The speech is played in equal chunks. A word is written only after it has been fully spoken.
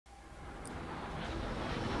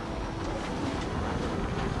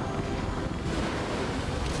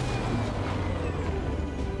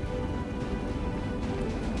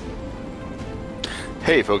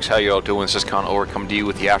Hey folks, how you all doing? This is Con coming to you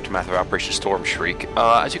with the aftermath of Operation Storm Shriek.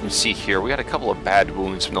 As you can see here, we had a couple of bad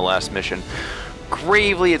wounds from the last mission.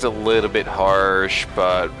 Gravely is a little bit harsh,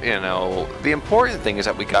 but, you know, the important thing is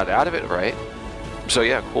that we got out of it, right? So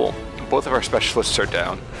yeah, cool. Both of our specialists are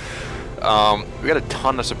down. We got a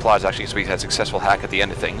ton of supplies, actually, because we had a successful hack at the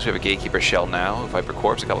end of things. We have a Gatekeeper shell now, a Viper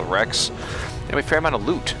Corpse, a couple of wrecks, and a fair amount of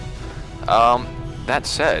loot. That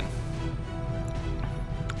said...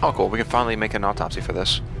 Oh, cool. We can finally make an autopsy for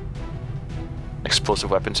this. Explosive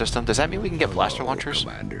weapon system. Does that mean we can get blaster launchers?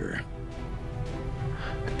 Commander.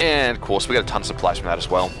 And cool. So we got a ton of supplies from that as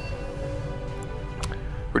well.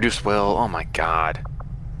 Reduced will. Oh my god.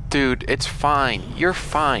 Dude, it's fine. You're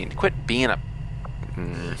fine. Quit being a...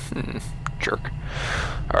 jerk.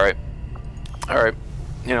 Alright. Alright.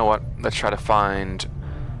 You know what? Let's try to find...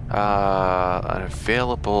 an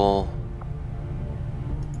available...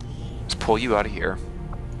 Let's pull you out of here.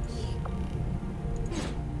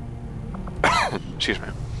 Excuse me.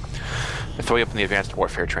 And throw you up in the Advanced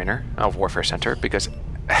Warfare Warfare Center, because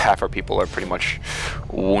half our people are pretty much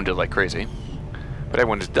wounded like crazy. But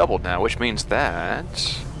everyone is doubled now, which means that...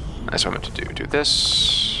 That's what I meant to do. Do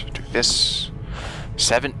this. Do this.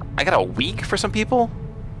 7... I got a week for some people?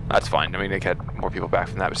 That's fine. I mean, they get more people back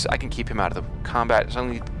from that. But I can keep him out of the combat. So I'm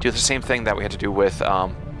going to do the same thing that we had to do with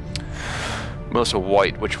Melissa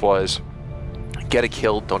White, which was get a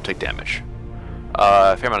kill, don't take damage.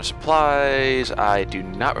 Fair amount of supplies. I do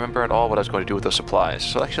not remember at all what I was going to do with those supplies.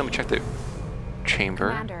 So actually, let me check the chamber.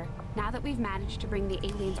 Commander, now that we've managed to bring the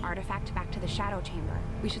alien's artifact back to the Shadow Chamber,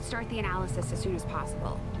 we should start the analysis as soon as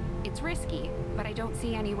possible. It's risky, but I don't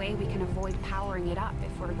see any way we can avoid powering it up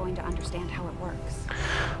if we're going to understand how it works.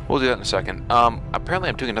 We'll do that in a second. Apparently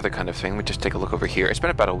I'm doing another kind of thing. Let me just take a look over here. It's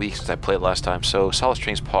been about a week since I played last time, so solid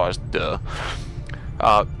streams paused. Duh.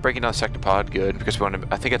 Breaking down the sectopod, good, because we want to,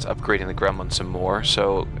 I think it's upgrading the gremlin some more,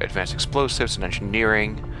 so advanced explosives and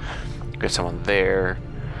engineering, get someone there.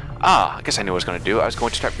 Ah, I guess I knew what I was going to do. I was going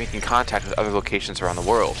to start making contact with other locations around the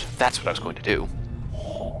world. That's what I was going to do.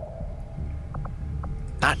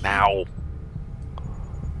 Not now.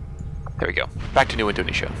 There we go. Back to New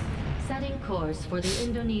Indonesia. Setting course for the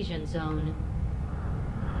Indonesian zone.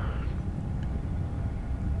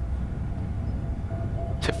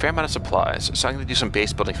 It's a fair amount of supplies, so I'm going to do some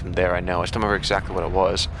base building from there, I know. I just don't remember exactly what it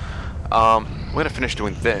was. We're going to finish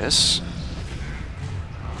doing this.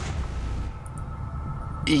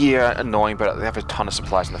 Yeah, annoying, but they have a ton of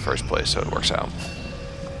supplies in the first place, so it works out.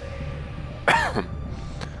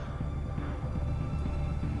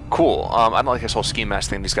 Cool. I don't like this whole ski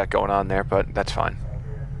mask thing he's got going on there, but that's fine.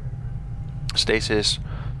 Stasis,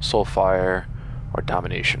 Soulfire, or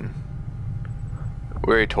Domination.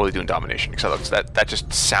 We're totally doing domination because that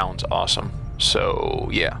just sounds awesome. So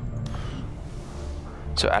yeah.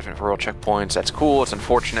 So advent for world checkpoints, that's cool. It's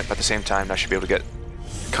unfortunate, but at the same time, I should be able to get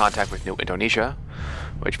contact with New Indonesia,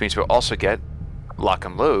 which means we'll also get lock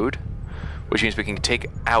and load, which means we can take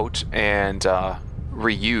out and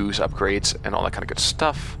reuse upgrades and all that kind of good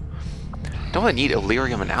stuff. Don't really need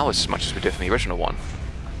Illyrium and Alice as much as we did from the original one.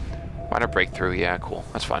 Minor breakthrough, yeah, cool.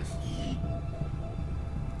 That's fine.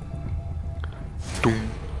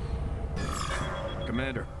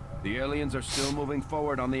 Commander, the aliens are still moving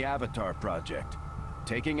forward on the Avatar project.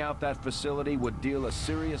 Taking out that facility would deal a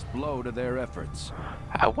serious blow to their efforts.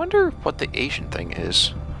 I wonder what the Asian thing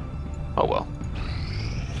is. Oh well.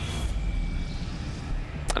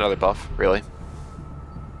 Another buff, really?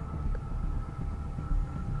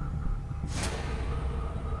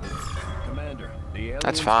 Commander, the aliens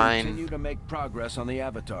That's fine. continue to make progress on the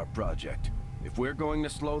Avatar project. If we're going to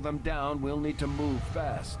slow them down, we'll need to move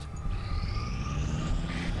fast.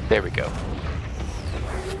 There we go.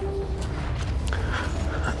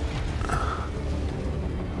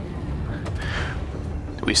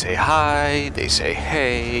 We say hi, they say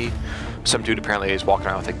hey. Some dude apparently is walking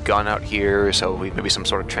around with a gun out here, so maybe some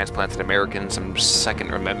sort of transplanted American, some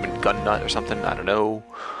second amendment gun nut or something, I don't know.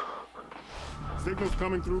 Signals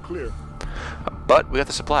coming through clear. But we got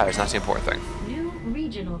the supplies, that's the important thing. New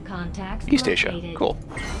regional contacts East Asia, located. cool.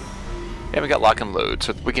 And we got lock and load,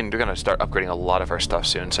 so we're gonna start upgrading a lot of our stuff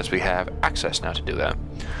soon, since we have access now to do that.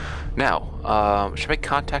 Now, should I make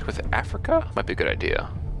contact with Africa? Might be a good idea.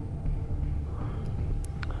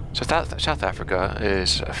 So South Africa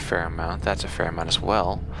is a fair amount. That's a fair amount as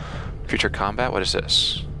well. Future combat, what is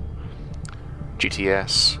this?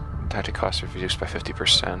 GTS, tactic cost reduced by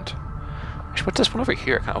 50%. Actually, what's this one over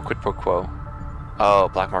here? Kind of quid pro quo. Oh,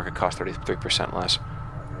 black market cost 33% less.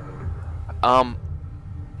 I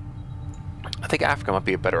think Africa might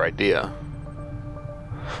be a better idea.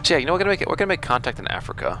 So yeah, you know, we're gonna make contact in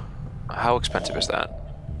Africa. How expensive is that?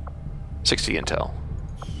 60 intel.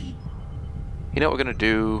 You know what we're gonna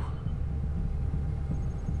do?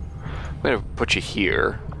 We're gonna put you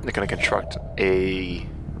here. They're gonna construct a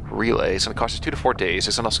relay. It's gonna cost us 2 to 4 days.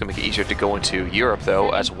 It's also gonna make it easier to go into Europe,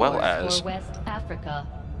 though, as well as West Africa.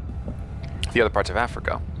 the other parts of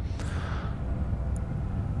Africa.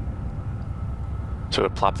 So we'll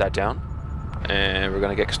plop that down, and we're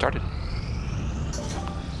gonna get started.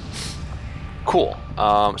 Cool.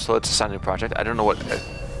 So let's assign a new project. I don't know what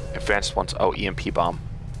advanced ones. Oh, EMP bomb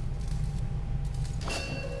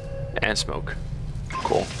and smoke.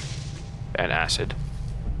 Cool. And acid.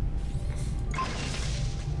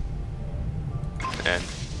 And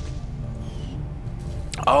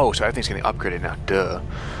oh, so everything's getting upgraded now. Duh.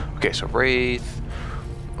 Okay, so Wraith.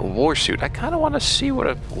 War suit. I kind of want to see what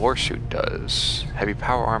a war suit does. Heavy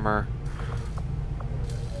power armor.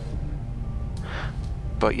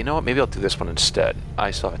 But you know what? Maybe I'll do this one instead. I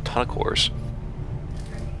still have a ton of cores.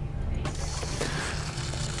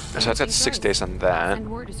 So that's got 6 days on that. Send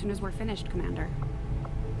word as soon as we're finished, Commander.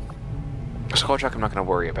 Skull Jack I'm not going to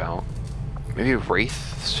worry about. Maybe a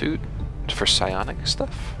Wraith suit for psionic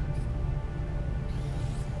stuff?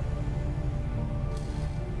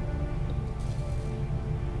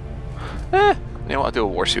 You know what? I'll do a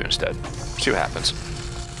war suit instead. See what happens.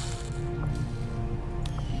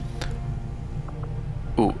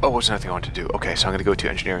 Ooh, oh, what's another thing I want to do? Okay, so I'm going to go to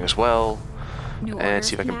engineering as well. New and orders,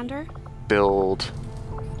 see if I can Commander? build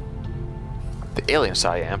the alien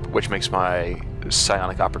psi-amp, which makes my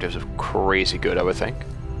psionic operatives crazy good, I would think.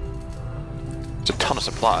 It's a ton of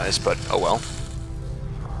supplies, but oh well.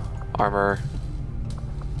 Armor.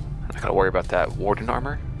 I'm not going to worry about that. Warden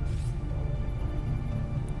armor.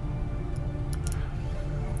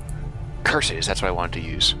 Curses, that's what I wanted to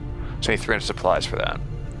use. So I need 300 supplies for that.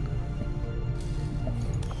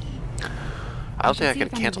 I don't think I can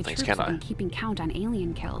cancel things, can I? Keeping count on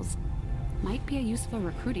alien kills might be a useful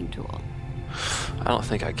recruiting tool. I don't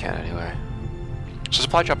think I can anyway. So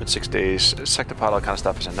supply drop in 6 days. Sectopod, all kind of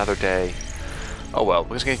stuff is another day. Oh well,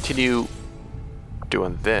 we're just gonna continue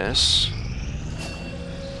doing this.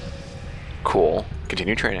 Cool.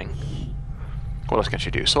 Continue training. What else can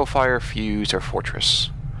she do? Soulfire, Fuse, or Fortress.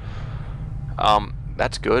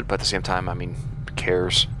 That's good, but at the same time, I mean, who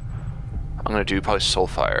cares? I'm gonna do probably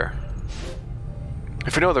Soulfire.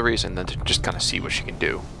 If for no other reason than to just kind of see what she can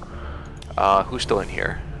do. Who's still in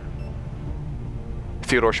here?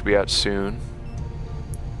 Theodore should be out soon.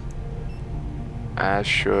 As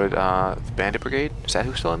should the Bandit Brigade. Is that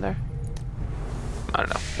who's still in there? I don't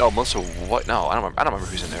know. No, Melissa. What? No, I don't remember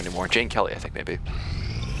who's in there anymore. Jane Kelly, I think maybe.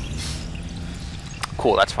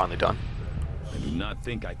 Cool, that's finally done. I do not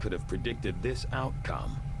think I could have predicted this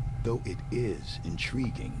outcome, though it is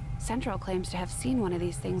intriguing. Central claims to have seen one of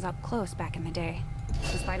these things up close back in the day.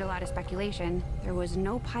 Despite a lot of speculation, there was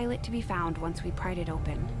no pilot to be found once we pried it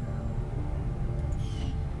open.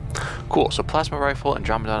 Cool, so plasma rifle,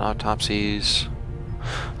 Andromeda autopsies.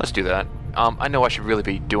 Let's do that. I know I should really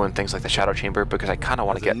be doing things like the shadow chamber because I kind of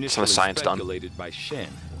want to get some of the science done. Speculated by Shen,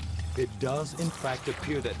 it does in fact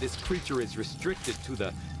appear that this creature is restricted to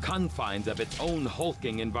the confines of its own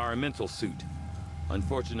hulking environmental suit.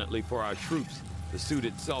 Unfortunately for our troops, the suit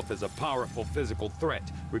itself is a powerful physical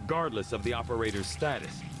threat, regardless of the operator's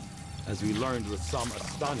status, as we learned with some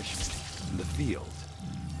astonishment in the field.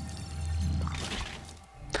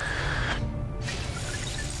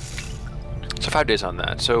 So 5 days on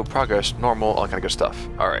that. So progress, normal, all kind of good stuff.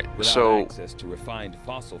 All right. Without so access to refined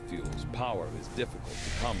fossil fuels, power is difficult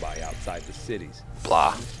to come by outside the cities.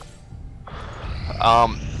 blah.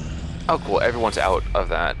 Oh cool. Everyone's out of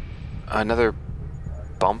that. Another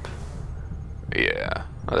bump. Yeah,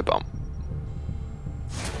 another bump.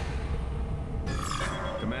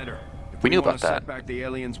 Commander, if We knew wanna about that. set back the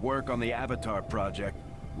aliens' work on the Avatar project,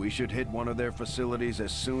 we should hit one of their facilities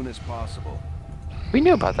as soon as possible. We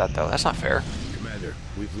knew about that though. That's not fair. Commander,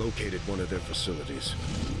 we've located one of their facilities.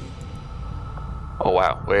 Oh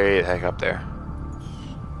wow, way the heck up there.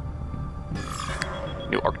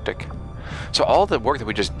 New Arctic. So all the work that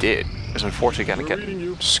we just did is unfortunately gonna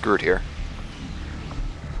get screwed here.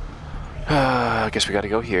 I guess we gotta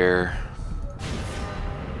go here.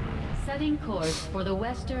 Setting course for the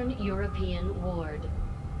Western European Ward.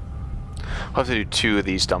 I'll have to do 2 of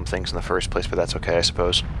these dumb things in the first place, but that's okay, I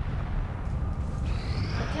suppose.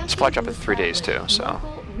 Supply drop in 3 days too, so.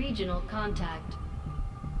 Local regional contact.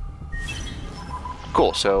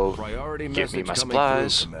 Cool, so Priority give me message my coming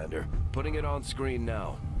supplies. through, Commander. Putting it on screen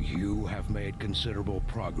now. You have made considerable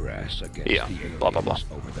progress against Yeah, the aliens blah, blah, blah.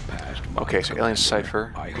 over the past month, Okay, so Alien Commander.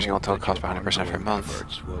 Cipher, I using hope all that cost by your 100% for a ongoing month.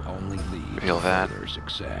 efforts will only lead Reveal to that. further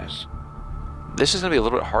success. This is going to be a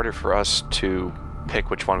little bit harder for us to pick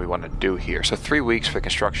which one we want to do here. So 3 weeks for the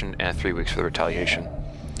construction and 3 weeks for the retaliation.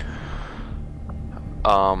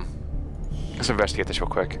 Let's investigate this real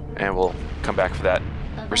quick, and we'll come back for that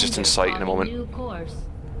resistance site in a moment. New course.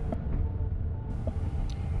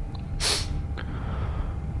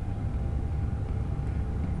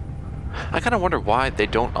 I kind of wonder why they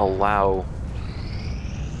don't allow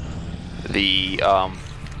the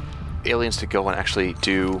aliens to go and actually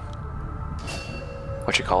do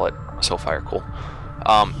what you call it, Soulfire, cool.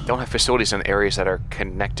 Don't have facilities in areas that are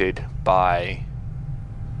connected by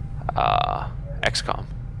XCOM.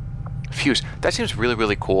 Fuse. That seems really,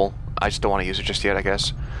 really cool. I just don't want to use it just yet, I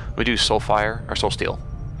guess. We do Soulfire or Soulsteel.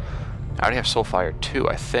 I already have Soulfire too,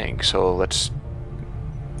 I think. So let's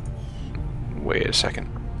wait a second.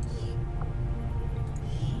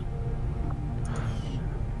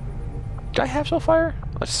 Did I have Soulfire?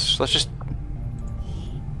 Let's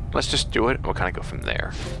just do it. We'll kind of go from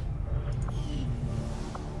there.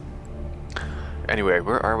 Anyway,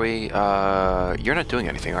 where are we? You're not doing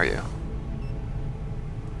anything, are you?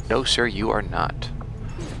 No, sir, you are not.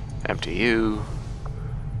 Empty you.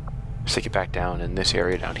 Stick it back down in this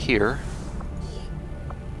area down here.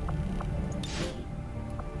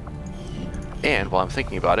 And while I'm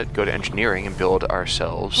thinking about it, go to engineering and build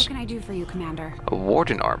ourselves What can I do for you, Commander? a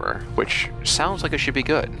Warden armor, which sounds like it should be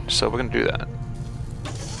good. So we're going to do that.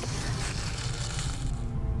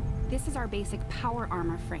 This is our basic power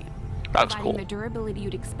armor frame. That's providing cool. the durability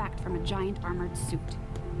you'd expect from a giant armored suit.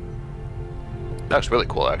 That's really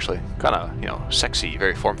cool, actually. Kind of, you know, sexy,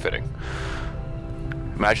 very form-fitting.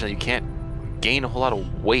 Imagine that you can't gain a whole lot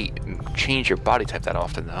of weight and change your body type that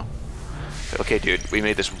often, though. Okay, dude, we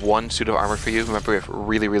made this one suit of armor for you. Remember, we have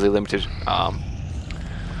really, really limited,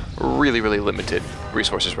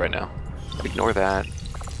 resources right now. Ignore that.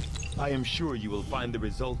 I am sure you will find the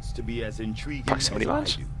results to be as intriguing Proximity as I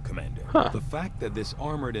bonds? do, Commander. Huh. The fact that this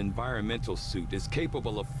armored environmental suit is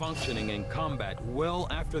capable of functioning in combat well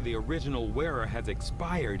after the original wearer has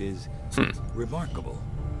expired is remarkable.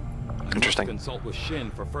 I Interesting. must consult with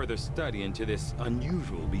Shin for further study into this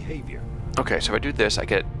unusual behavior. Okay, so if I do this, I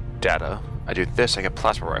get data. I do this, I get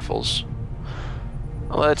plasma rifles.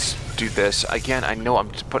 Let's do this. Again, I know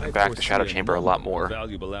I'm just putting back the Shadow Chamber a lot more.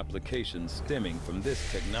 Valuable applications stemming from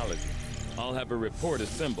this technology. I'll have a report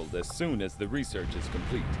assembled as soon as the research is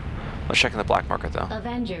complete. Let's check in the black market, though.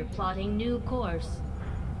 Avenger plotting new course.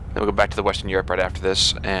 Then we'll go back to the Western Europe right after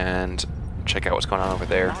this and check out what's going on over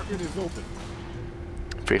there. Market is open.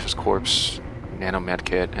 Faceless Corpse, Nano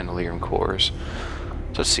Medkit, and Delirium Cores.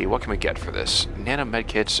 So let's see, what can we get for this? Nano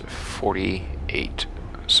Medkits, 48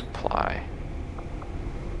 supply.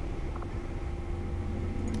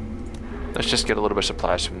 Let's just get a little bit of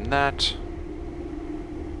supplies from that.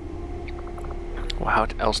 Well,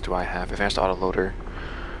 what else do I have? Advanced autoloader.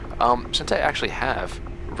 Since I actually have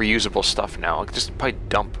reusable stuff now, I'll just probably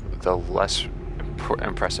dump the less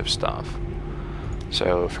impressive stuff.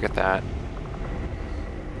 So forget that.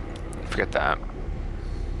 Forget that.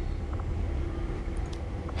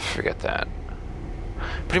 Forget that.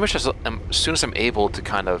 Pretty much as soon as I'm able to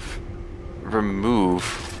kind of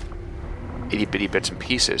remove itty-bitty bits and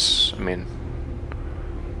pieces, I mean,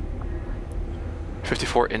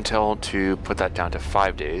 54 intel to put that down to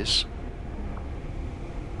 5 days.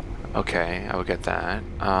 Okay, I would get that.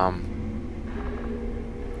 I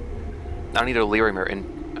don't need a Delirium or I'm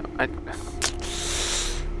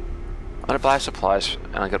gonna buy supplies,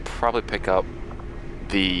 and I'm gonna probably pick up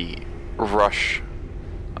the Rush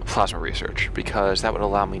plasma research, because that would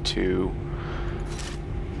allow me to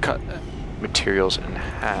cut materials in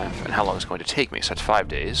half, and how long it's going to take me. So that's 5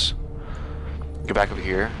 days. Go back over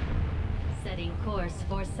here. Setting course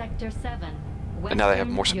for Sector 7. And now that I have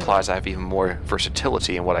more Western supplies, I Europe. have even more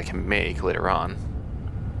versatility in what I can make later on.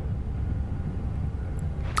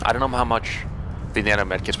 I don't know how much the nano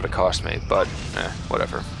medkits would have cost me, but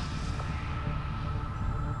whatever.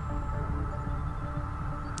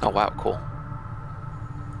 Oh wow, cool.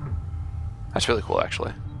 That's really cool,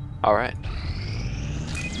 actually. Alright.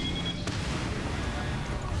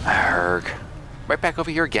 Arrgh. Right back over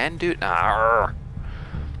here again, dude? Arrgh.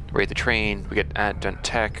 Raid the train, we get Advent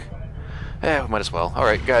Tech. We might as well.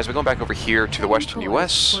 Alright, guys, we're going back over here to the Western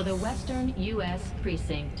US. For the Western US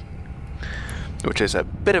precinct. Which is a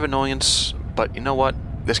bit of annoyance, but you know what?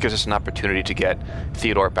 This gives us an opportunity to get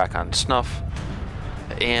Theodore back on snuff,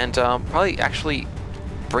 and probably actually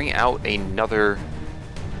bring out another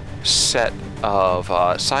set of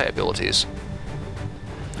psi abilities.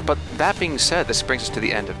 But that being said, this brings us to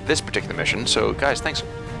the end of this particular mission. So guys, thanks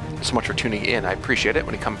so much for tuning in. I appreciate it.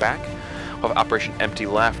 When you come back, we'll have Operation Empty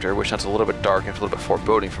Laughter, which sounds a little bit dark and a little bit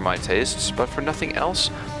foreboding for my tastes, but for nothing else,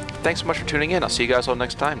 thanks so much for tuning in. I'll see you guys all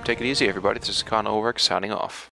next time. Take it easy, everybody. This is Con Ulrich signing off.